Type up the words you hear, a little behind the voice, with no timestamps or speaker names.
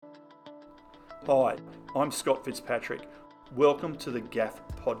Hi, I'm Scott Fitzpatrick. Welcome to the GAF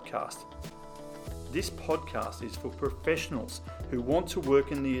podcast. This podcast is for professionals who want to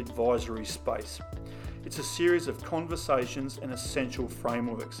work in the advisory space. It's a series of conversations and essential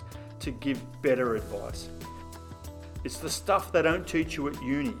frameworks to give better advice. It's the stuff they don't teach you at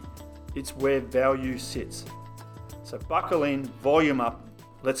uni. It's where value sits. So buckle in, volume up,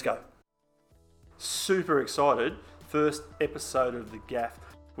 let's go. Super excited, first episode of the GAF.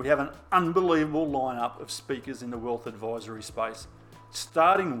 We have an unbelievable lineup of speakers in the wealth advisory space,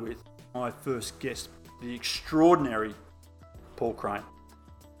 starting with my first guest, the extraordinary Paul Craney.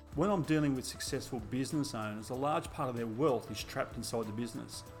 When I'm dealing with successful business owners, a large part of their wealth is trapped inside the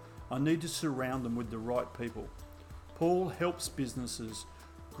business. I need to surround them with the right people. Paul helps businesses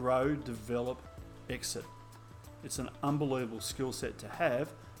grow, develop, exit. It's an unbelievable skill set to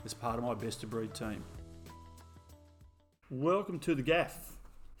have as part of my best of breed team. Welcome to the GAF.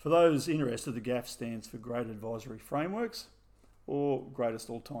 For those interested, the GAF stands for Great Advisory Frameworks, or Greatest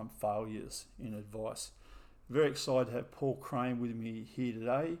All-Time Failures in Advice. Very excited to have Paul Craney with me here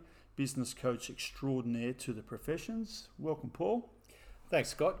today, business coach extraordinaire to the professions. Welcome, Paul. Thanks,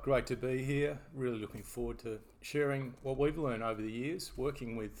 Scott. Great to be here. Really looking forward to sharing what we've learned over the years,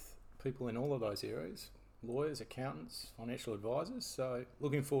 working with people in all of those areas, lawyers, accountants, financial advisors. So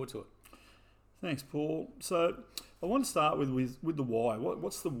looking forward to it. Thanks, Paul. So I want to start with the why.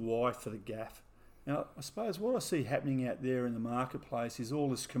 What's the why for the GAF? Now, I suppose what I see happening out there in the marketplace is all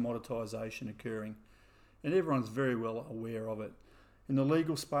this commoditisation occurring, and everyone's very well aware of it. In the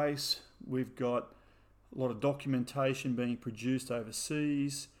legal space, we've got a lot of documentation being produced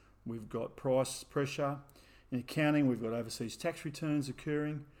overseas. We've got price pressure. In accounting, we've got overseas tax returns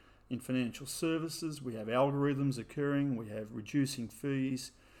occurring. In financial services, we have algorithms occurring. We have reducing fees.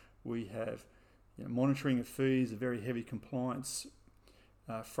 We have monitoring of fees, a very heavy compliance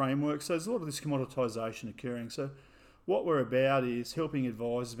framework. So there's a lot of this commoditisation occurring. So what we're about is helping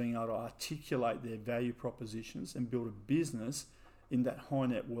advisors being able to articulate their value propositions and build a business in that high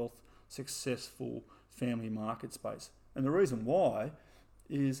net wealth, successful family market space. And the reason why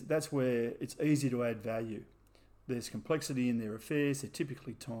is that's where it's easy to add value. There's complexity in their affairs. They're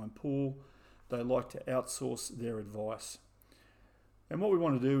typically time poor. They like to outsource their advice. And what we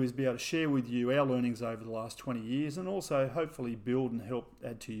want to do is be able to share with you our learnings over the last 20 years and also hopefully build and help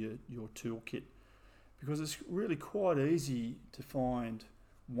add to your toolkit. Because it's really quite easy to find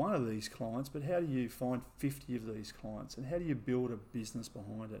one of these clients, but how do you find 50 of these clients and how do you build a business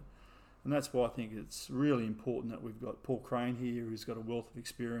behind it? And that's why I think it's really important that we've got Paul Craney here, who's got a wealth of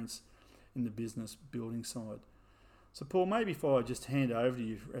experience in the business building side. So Paul, maybe if I just hand over to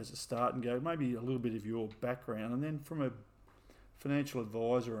you as a start and go maybe a little bit of your background, and then from a financial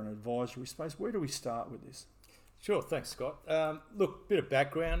advisor and advisory space, where do we start with this? Sure, thanks, Scott. Look, bit of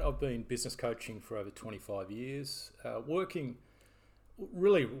background. I've been business coaching for over 25 years, working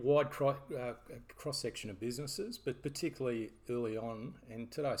really wide cross-section of businesses, but particularly early on, and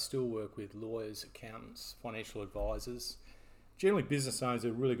today I still work with lawyers, accountants, financial advisors, generally business owners who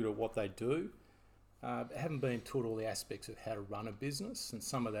are really good at what they do, haven't been taught all the aspects of how to run a business, and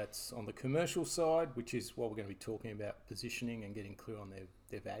some of that's on the commercial side, which is what we're going to be talking about, positioning and getting clear on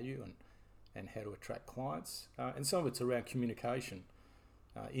their value and how to attract clients. And some of it's around communication,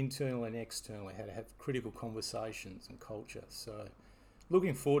 internally and externally, how to have critical conversations and culture. So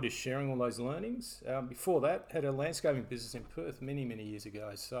looking forward to sharing all those learnings. Before that, had a landscaping business in Perth many, many years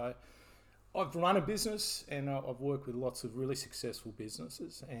ago. So I've run a business and I've worked with lots of really successful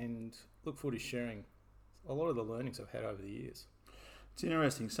businesses and look forward to sharing a lot of the learnings I've had over the years. It's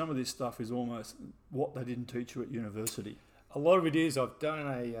interesting. Some of this stuff is almost what they didn't teach you at university. A lot of it is. I've done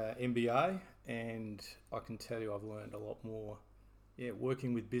a MBA and I can tell you I've learned a lot more. Yeah,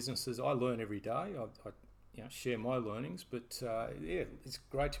 working with businesses, I learn every day. I share my learnings, but it's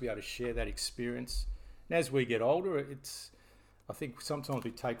great to be able to share that experience. And as we get older, I think sometimes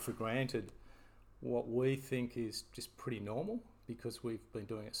we take for granted what we think is just pretty normal because we've been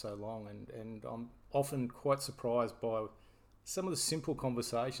doing it so long, and I'm often quite surprised by some of the simple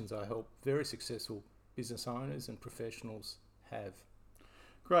conversations I help very successful business owners and professionals have.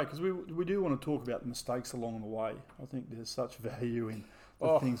 Great, because we do want to talk about the mistakes along the way. I think there's such value in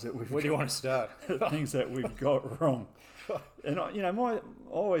the things that we've where do you want to start? things that we've got wrong. And I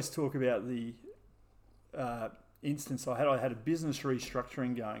always talk about the instance I had a business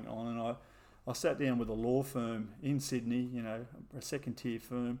restructuring going on, and I sat down with a law firm in Sydney, a second tier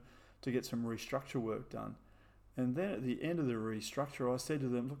firm, to get some restructure work done. And then at the end of the restructure, I said to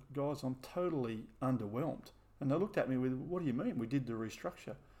them, look, guys, I'm totally underwhelmed. And they looked at me with, what do you mean? We did the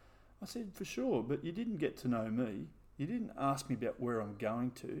restructure. I said, for sure, but you didn't get to know me. You didn't ask me about where I'm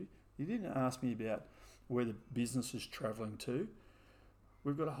going to. You You didn't ask me about where the business is travelling to.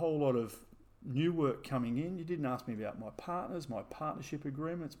 We've got a whole lot of new work coming in. You didn't ask me about my partners, my partnership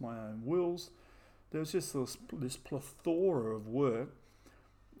agreements, my own wills. There was just this plethora of work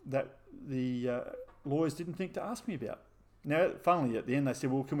that the lawyers didn't think to ask me about. Now, funnily, at the end they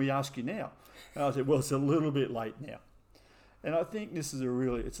said, well, can we ask you now? And I said, well, it's a little bit late now. And I think this is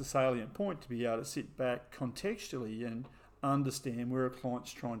it's a salient point to be able to sit back contextually and understand where a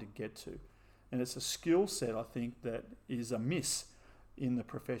client's trying to get to. And it's a skill set, I think, that is a miss in the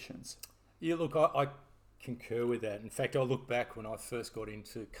professions. Yeah, look, I concur with that. In fact, I look back when I first got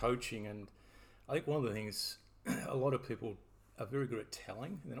into coaching, and I think one of the things a lot of people are very good at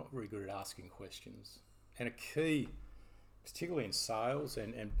telling, they're not very good at asking questions. And a key, particularly in sales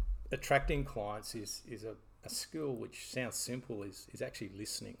and attracting clients, is a skill which sounds simple, is actually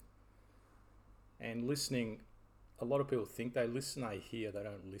listening. And listening, a lot of people think they listen, they hear, they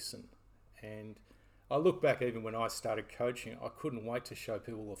don't listen. And I look back, even when I started coaching, I couldn't wait to show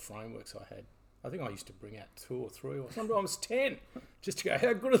people the frameworks I had. I think I used to bring out 2 or 3 or sometimes 10 just to go,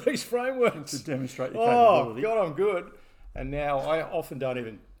 how good are these frameworks? To demonstrate your capability. Oh, God, I'm good. And now I often don't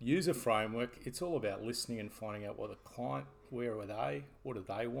even use a framework. It's all about listening and finding out what the client, where are they, what do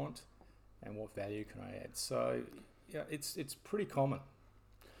they want, and what value can I add. So, yeah, it's pretty common.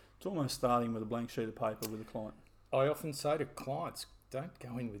 It's almost starting with a blank sheet of paper with a client. I often say to clients, don't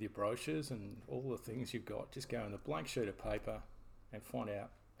go in with your brochures and all the things you've got. Just go in a blank sheet of paper and find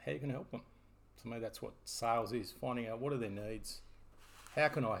out how you can help them. To me, that's what sales is, finding out what are their needs, how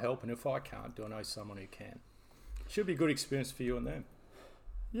can I help, and if I can't, do I know someone who can? Should be a good experience for you and them.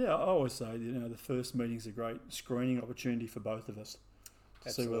 Yeah, I always say, the first meeting's a great screening opportunity for both of us to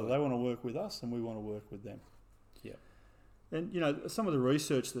Absolutely. see whether they want to work with us and we want to work with them. Yeah. And, some of the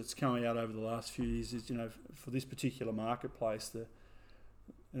research that's coming out over the last few years is, for this particular marketplace,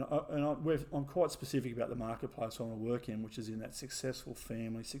 I'm quite specific about the marketplace I want to work in, which is in that successful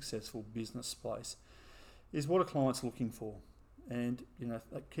family, successful business space, is what are clients looking for? And,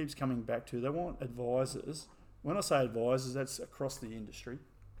 that keeps coming back to, they want advisors. When I say advisors, that's across the industry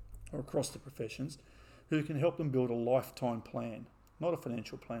or across the professions, who can help them build a lifetime plan, not a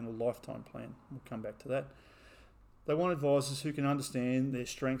financial plan, a lifetime plan. We'll come back to that. They want advisors who can understand their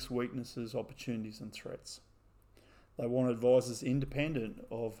strengths, weaknesses, opportunities and threats. They want advisors independent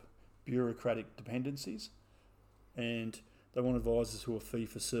of bureaucratic dependencies, and they want advisors who are fee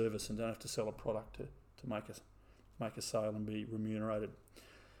for service and don't have to sell a product to make a sale and be remunerated.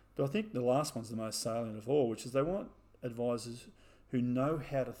 But I think the last one's the most salient of all, which is they want advisors who know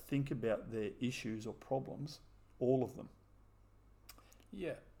how to think about their issues or problems, all of them.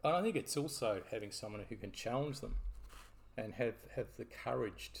 Yeah, and I think it's also having someone who can challenge them and have the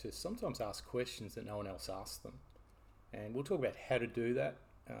courage to sometimes ask questions that no one else asks them. And we'll talk about how to do that.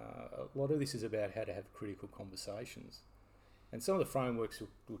 A lot of this is about how to have critical conversations. And some of the frameworks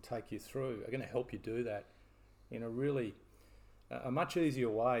we'll take you through are going to help you do that in a much easier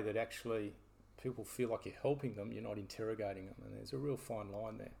way that actually people feel like you're helping them, you're not interrogating them. And there's a real fine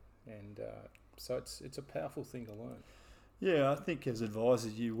line there. And so it's a powerful thing to learn. Yeah, I think as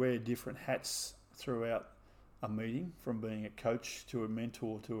advisors, you wear different hats throughout a meeting, from being a coach to a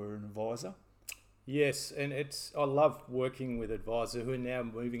mentor to an advisor. Yes, and I love working with advisors who are now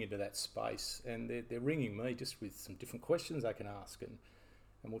moving into that space, and they're ringing me just with some different questions they can ask, and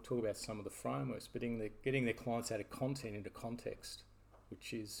we'll talk about some of the frameworks, but getting their clients out of content into context,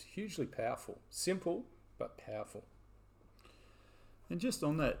 which is hugely powerful. Simple, but powerful. And just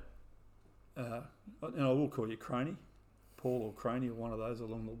on that, and I will call you Craney, Paul or Craney, or one of those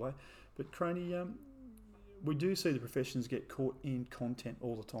along the way, but Craney, we do see the professions get caught in content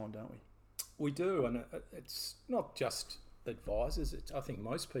all the time, don't we? We do, and it's not just advisors. I think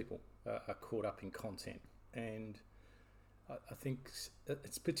most people are caught up in content, and I think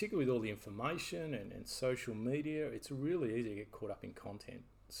it's particularly with all the information and social media, it's really easy to get caught up in content.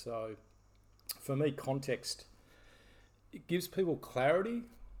 So for me, context, it gives people clarity.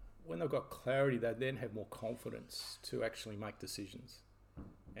 When they've got clarity, they then have more confidence to actually make decisions.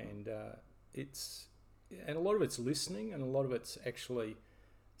 And and a lot of it's listening, and a lot of it's actually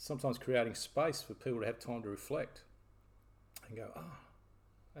sometimes creating space for people to have time to reflect and go,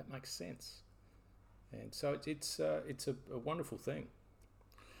 that makes sense. And so it's a wonderful thing.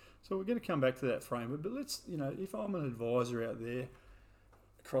 So we're going to come back to that framework, but let's, if I'm an advisor out there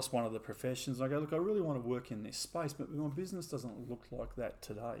across one of the professions, I go, look, I really want to work in this space, but my business doesn't look like that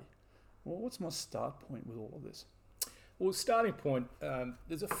today. Well, what's my start point with all of this? Well, starting point,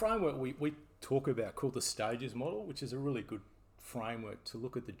 there's a framework we talk about called the stages model, which is a really good framework to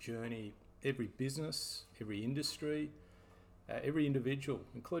look at the journey, every business, every industry, every individual,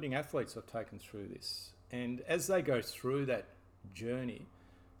 including athletes, I've taken through this. And as they go through that journey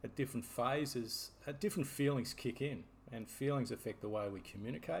at different phases, different feelings kick in, and feelings affect the way we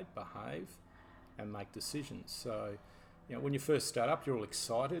communicate, behave, and make decisions. So, when you first start up, you're all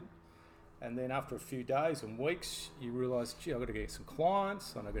excited. And then after a few days and weeks, you realise, gee, I've got to get some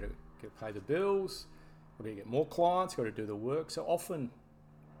clients, and I've got to pay the bills, I've got to get more clients, I've got to do the work. So often,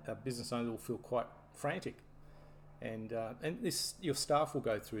 business owners will feel quite frantic. And your staff will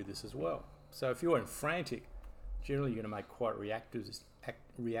go through this as well. So if you're frantic, generally you're going to make quite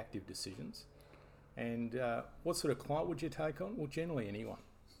reactive decisions. And what sort of client would you take on? Well, generally anyone.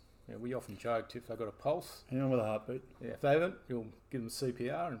 We often joked, if they've got a pulse... Anyone with a heartbeat. Yeah, if they haven't, you'll give them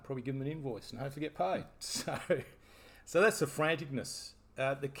CPR and probably give them an invoice and hopefully get paid. So that's the franticness.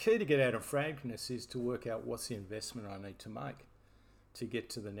 The key to get out of franticness is to work out what's the investment I need to make to get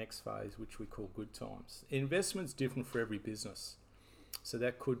to the next phase, which we call good times. Investment's different for every business. So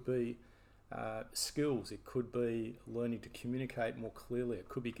that could be skills, it could be learning to communicate more clearly, it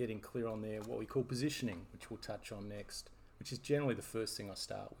could be getting clear on what we call positioning, which we'll touch on next, which is generally the first thing I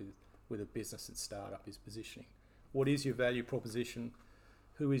start with a business and startup is positioning. What is your value proposition?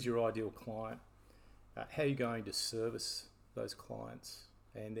 Who is your ideal client? How are you going to service those clients?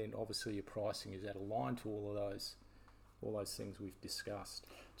 And then obviously your pricing, is that aligned to all those things we've discussed.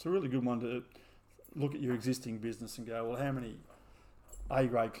 It's a really good one to look at your existing business and go, well, how many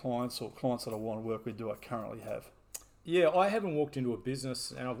A-grade clients or clients that I want to work with do I currently have? Yeah, I haven't walked into a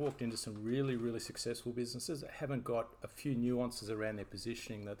business, and I've walked into some really, really successful businesses that haven't got a few nuances around their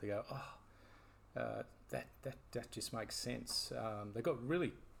positioning that they go, that just makes sense. They've got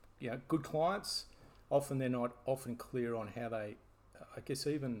really good clients. Often they're not often clear on how they, I guess,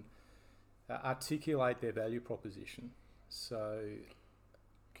 even articulate their value proposition. So,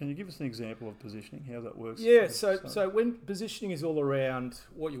 can you give us an example of positioning, how that works? Yeah, so when positioning is all around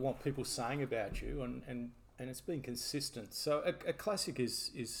what you want people saying about you and it's being consistent. So a classic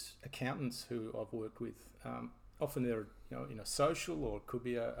is accountants who I've worked with. Often they're in a social, or it could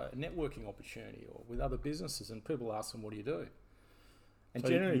be a networking opportunity, or with other businesses, and people ask them, what do you do? And so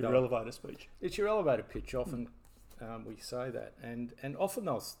generally your elevator speech. It's your elevator pitch. Often we say that, and often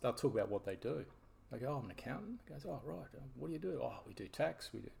they'll talk about what they do. They go, I'm an accountant. He goes, oh, right. What do you do? Oh, we do tax,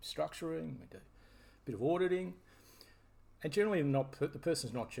 we do structuring, we do a bit of auditing. And generally, the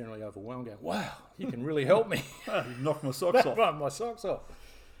person's not generally overwhelmed, going, wow, you can really help me. You knocked my socks off. Knocked my socks off.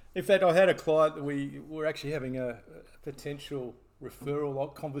 In fact, I had a client that we were actually having a potential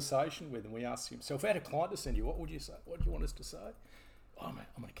referral conversation with, and we asked him, so if I had a client to send you, what would you say? What do you want us to say? Oh, mate,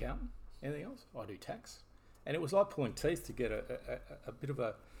 I'm an accountant. Anything else? I do tax. And it was like pulling teeth to get a bit of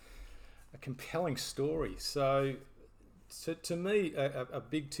a compelling story. So to me, a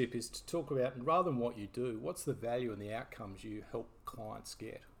big tip is to talk about, rather than what you do, what's the value and the outcomes you help clients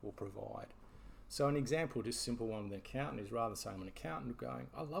get or provide. So an example, just simple one with an accountant, is rather than saying I'm an accountant, going,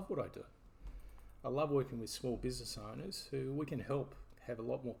 I love what I do. I love working with small business owners who we can help have a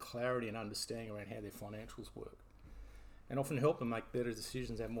lot more clarity and understanding around how their financials work. And often help them make better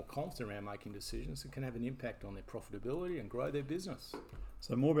decisions, have more confidence around making decisions that can have an impact on their profitability and grow their business.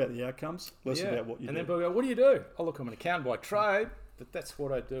 So more about the outcomes, less about what you do. And then people go, what do you do? Oh, look, I'm an accountant by trade, but that's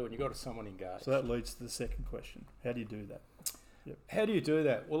what I do, and you've got someone engaged. So that leads to the second question. How do you do that? Yep. How do you do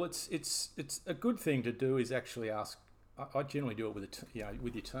that? Well, it's a good thing to do is actually ask. I generally do it with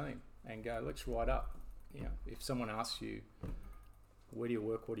with your team and go, let's write up. If someone asks you, where do you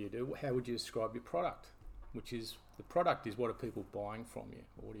work? What do you do? How would you describe your product? Which is, the product is, what are people buying from you,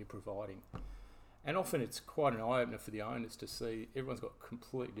 or what are you providing? And often it's quite an eye-opener for the owners to see everyone's got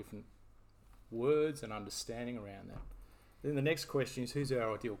completely different words and understanding around that. Then the next question is, who's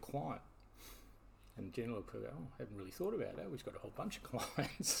our ideal client? And generally people go, oh, I haven't really thought about that. We've got a whole bunch of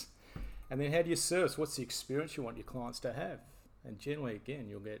clients. And then how do you service? What's the experience you want your clients to have? And generally, again,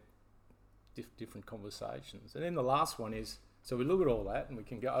 you'll get different conversations. And then the last one is, so we look at all that and we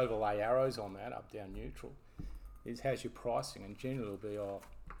can go overlay arrows on that, up, down, neutral, is how's your pricing? And generally it'll be,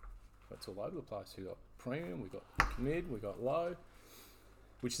 it's all over the place. We've got premium, we've got mid, we've got low,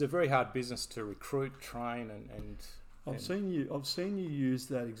 which is a very hard business to recruit, train, and I've seen you use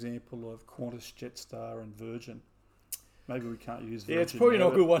that example of Qantas, Jetstar, and Virgin. Maybe we can't use Virgin. Yeah, it's probably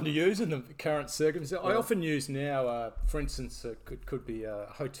not a good one to use in the current circumstances. Yeah. I often use now, for instance, it could be a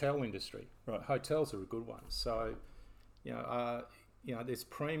hotel industry. Right. Hotels are a good one. So, there's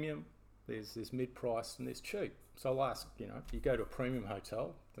premium, there's mid-price, and there's cheap. So I'll ask, you go to a premium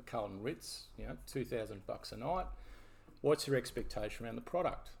hotel, the Carlton Ritz, $2,000 a night. What's your expectation around the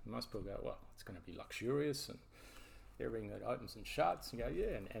product? And most people go, well, it's going to be luxurious and everything that opens and shuts. And you go,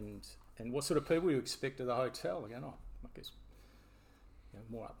 yeah. And what sort of people you expect at the hotel? They go, I guess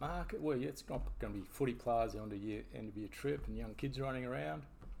more upmarket, well, it's not going to be footy players on the end of your trip and young kids running around.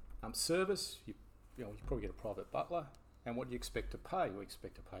 Service, you probably get a private butler. And what do you expect to pay? We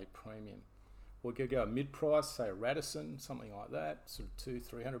expect to pay premium. We could go mid-price, say a Radisson, something like that, sort of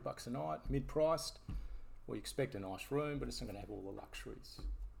 $200-300 a night, mid-priced. We expect a nice room, but it's not going to have all the luxuries.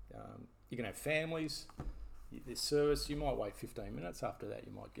 You're going to have families. This service, you might wait 15 minutes. After that,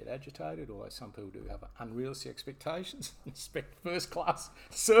 you might get agitated, although some people do have unrealistic expectations. Expect first-class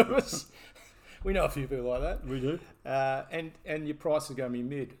service. We know a few people like that. We do. And your price is going to be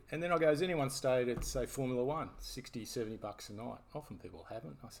mid. And then I go, has anyone stayed at, say, Formula One, $60-70 a night? Often people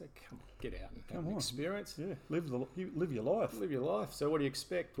haven't. I say, come on, get out and have an experience. Yeah, live your life. Live your life. So what do you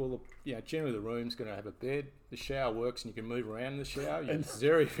expect? Well, generally the room's going to have a bed. The shower works and you can move around in the shower. You're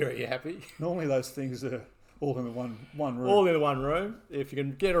very, very happy. Normally those things are all in the one room. All in the one room. If you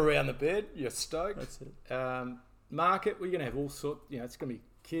can get around the bed, you're stoked. That's it. Market, we're going to have all sorts. It's going to be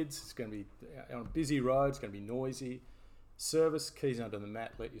kids. It's going to be on a busy road. It's going to be noisy. Service, keys under the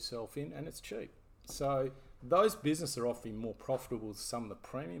mat, let yourself in, and it's cheap. So those businesses are often more profitable than some of the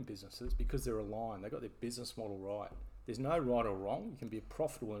premium businesses because they're aligned. They've got their business model right. There's no right or wrong. You can be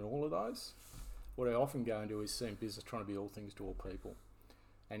profitable in all of those. What I often go and do is see in business trying to be all things to all people.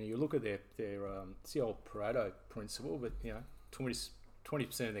 And you look at their it's the old Pareto principle, but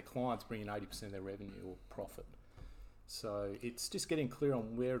 20% of their clients bring in 80% of their revenue or profit. So it's just getting clear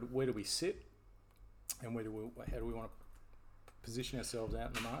on where do we sit, and how do we want to position ourselves out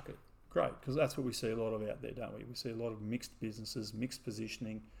in the market. Great, because that's what we see a lot of out there, don't we? We see a lot of mixed businesses, mixed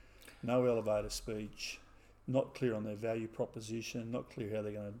positioning, no elevator speech, not clear on their value proposition, not clear how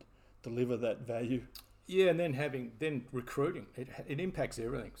they're going to deliver that value. Yeah, and then recruiting. It impacts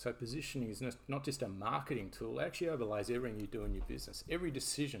everything. So positioning is not just a marketing tool. It actually overlays everything you do in your business. Every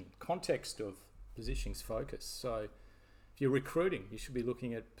decision, context of positioning's focus. So if you're recruiting, you should be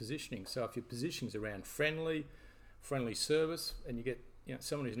looking at positioning. So if your positioning's around friendly service, and you get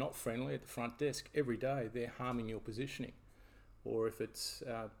someone who's not friendly at the front desk every day, they're harming your positioning. Or if it's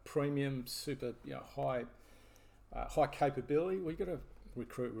premium, super high capability, well, you've got to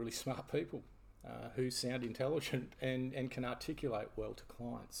recruit really smart people who sound intelligent and can articulate well to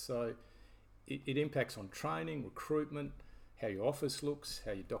clients. So it impacts on training, recruitment, how your office looks,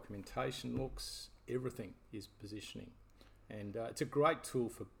 how your documentation looks. Everything is positioning. And it's a great tool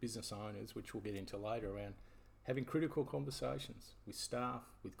for business owners, which we'll get into later, around having critical conversations with staff,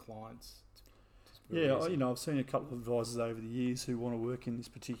 with clients. Yeah, I've seen a couple of advisors over the years who want to work in this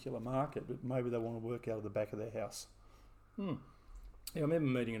particular market, but maybe they want to work out of the back of their house. Yeah, I remember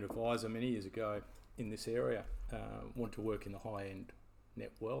meeting an advisor many years ago in this area, wanted to work in the high-end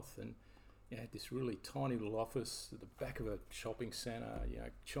net wealth, and had this really tiny little office at the back of a shopping centre,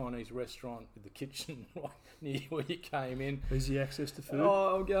 Chinese restaurant with the kitchen right near where you came in. Easy access to food?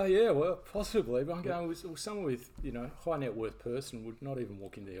 Oh, I'll go, yeah, well, possibly, but I'm going with someone with, high net worth person would not even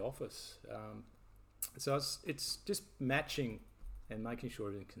walk into the office. So it's just matching and making sure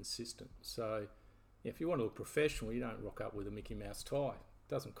everything's consistent. So if you want to look professional, you don't rock up with a Mickey Mouse tie. It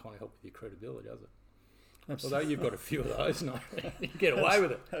doesn't kind of help with your credibility, does it? Absolutely. Although you've got a few of those, no, you get away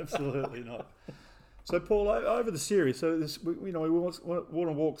with it. Absolutely not. So, Paul, over the series, so we want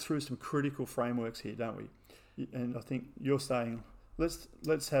to walk through some critical frameworks here, don't we? And I think you're saying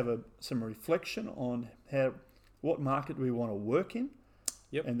let's have some reflection on what market we want to work in.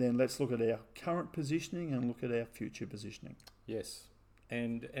 Yep. And then let's look at our current positioning and look at our future positioning. Yes.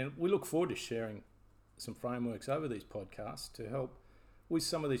 And we look forward to sharing some frameworks over these podcasts to help with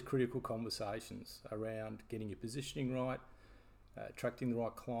some of these critical conversations around getting your positioning right, attracting the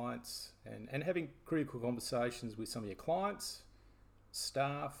right clients, and having critical conversations with some of your clients,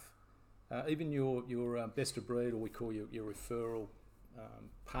 staff, even your best of breed, or we call your referral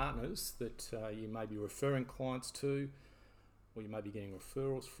partners that you may be referring clients to, or you may be getting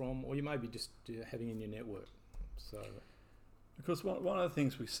referrals from, or you may be just having in your network. So, because one of the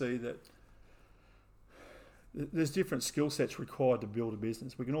things we see that there's different skill sets required to build a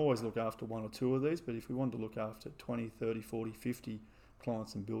business. We can always look after one or two of these, but if we want to look after 20, 30, 40, 50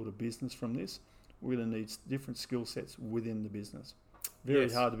 clients and build a business from this, we're going to need different skill sets within the business.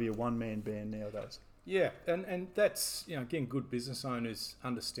 Very hard to be a one-man band nowadays. Yeah, and that's, again, good business owners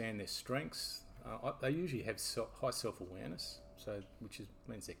understand their strengths. They usually have high self-awareness, which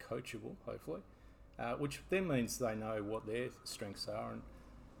means they're coachable, hopefully, which then means they know what their strengths are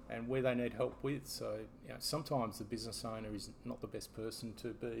and where they need help with. So, sometimes the business owner is not the best person to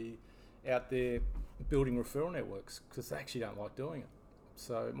be out there building referral networks because they actually don't like doing it.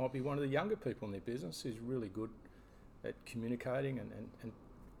 So it might be one of the younger people in their business who's really good at communicating and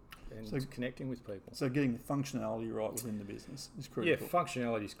and connecting with people. So getting the functionality right within the business is critical. Yeah,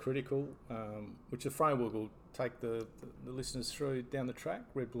 functionality is critical, which the framework will take the listeners through down the track.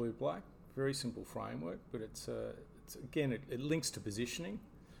 Red, blue, black. Very simple framework, but it's again, it links to positioning,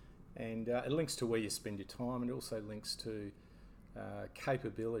 and it links to where you spend your time, and it also links to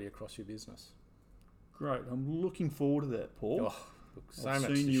capability across your business. Great. I'm looking forward to that, Paul. Oh, look, so I've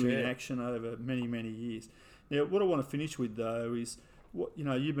much seen to you share. in action over many, many years. Now, what I want to finish with, though, is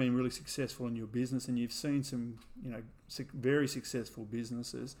you've been really successful in your business, and you've seen some, very successful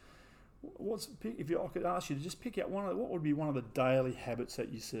businesses. If I could ask you to just pick out what would be one of the daily habits that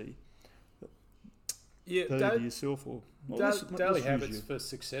you see? Yeah, to yourself or daily habits for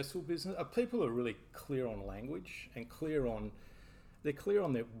successful business. People are really clear on language and they're clear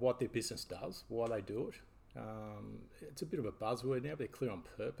on what their business does, why they do it. It's a bit of a buzzword now, but they're clear on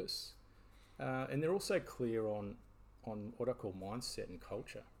purpose. And they're also clear on what I call mindset and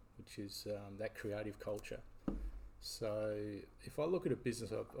culture, which is that creative culture. So if I look at a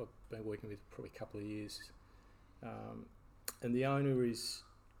business I've been working with probably a couple of years, and the owner is,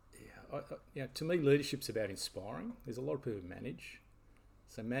 to me, leadership's about inspiring. There's a lot of people who manage.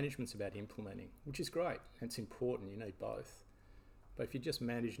 So management's about implementing, which is great. And it's important. You need both. But if you just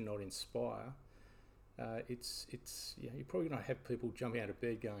manage and not inspire, you're probably going to have people jumping out of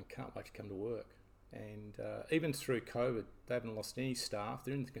bed going, can't wait to come to work. And even through COVID, they haven't lost any staff.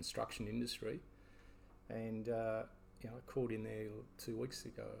 They're in the construction industry. And, I called in there 2 weeks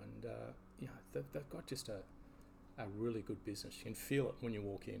ago, and, they've got just a really good business. You can feel it when you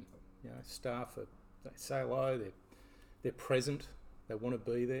walk in. Staff, they say hello, they're present, they want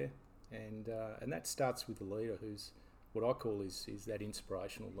to be there. And that starts with the leader, who's what I call is that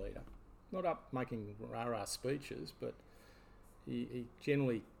inspirational leader. Not up making rah-rah speeches, but he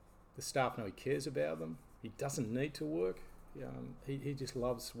generally, the staff know he cares about them. He doesn't need to work. He just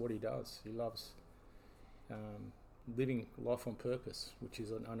loves what he does. He loves living life on purpose, which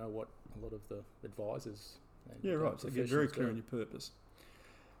is, I know, what a lot of the advisors and so get very clear on your purpose.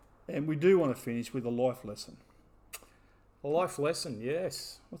 And we do want to finish with a life lesson. A life lesson,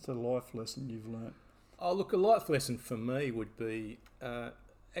 yes. What's a life lesson you've learnt? Oh, look, a life lesson for me would be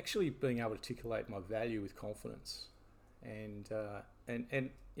actually being able to articulate my value with confidence. And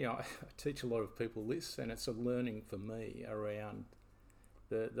I teach a lot of people this, and it's a learning for me around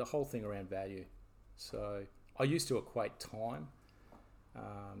the whole thing around value. So I used to equate time,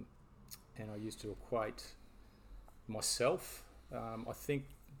 and I used to equate myself. I think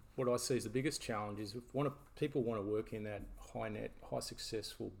what I see as the biggest challenge is if people want to work in that high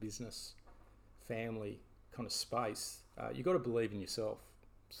successful business, family kind of space, you've got to believe in yourself.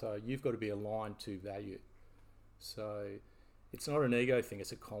 So you've got to be aligned to value. So it's not an ego thing,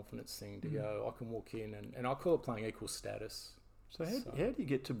 it's a confidence thing to go, I can walk in, and I call it playing equal status. So how do you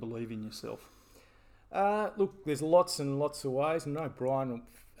get to believe in yourself? Look, there's lots and lots of ways. I know Brian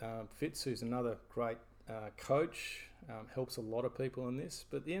Fitz, who's another great coach, helps a lot of people in this.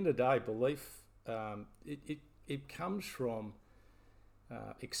 But at the end of the day, belief, it comes from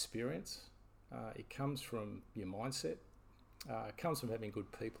experience. It comes from your mindset. It comes from having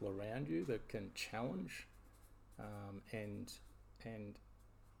good people around you that can challenge, and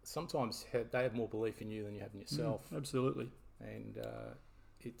sometimes they have more belief in you than you have in yourself. Absolutely. And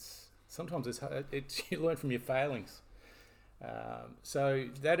sometimes it's hard. You learn from your failings. So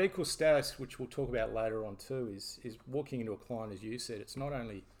that equal status, which we'll talk about later on too, is walking into a client, as you said. It's not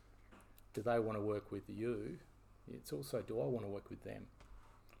only do they want to work with you, it's also do I want to work with them.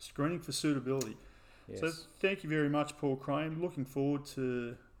 Screening for suitability. Yes. So thank you very much, Paul Craney. Looking forward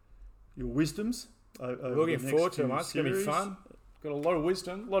to your wisdoms. Looking forward to it, mate. It's going to be fun. Got a lot of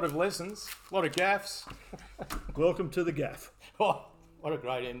wisdom, a lot of lessons, a lot of gaffs. Welcome to the GAF. Oh, what a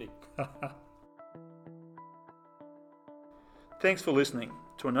great ending. Thanks for listening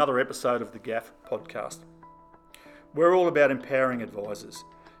to another episode of the GAF podcast. We're all about empowering advisors,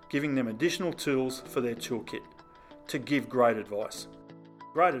 giving them additional tools for their toolkit to give great advice.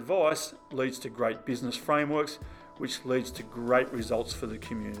 Great advice leads to great business frameworks, which leads to great results for the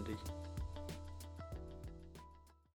community.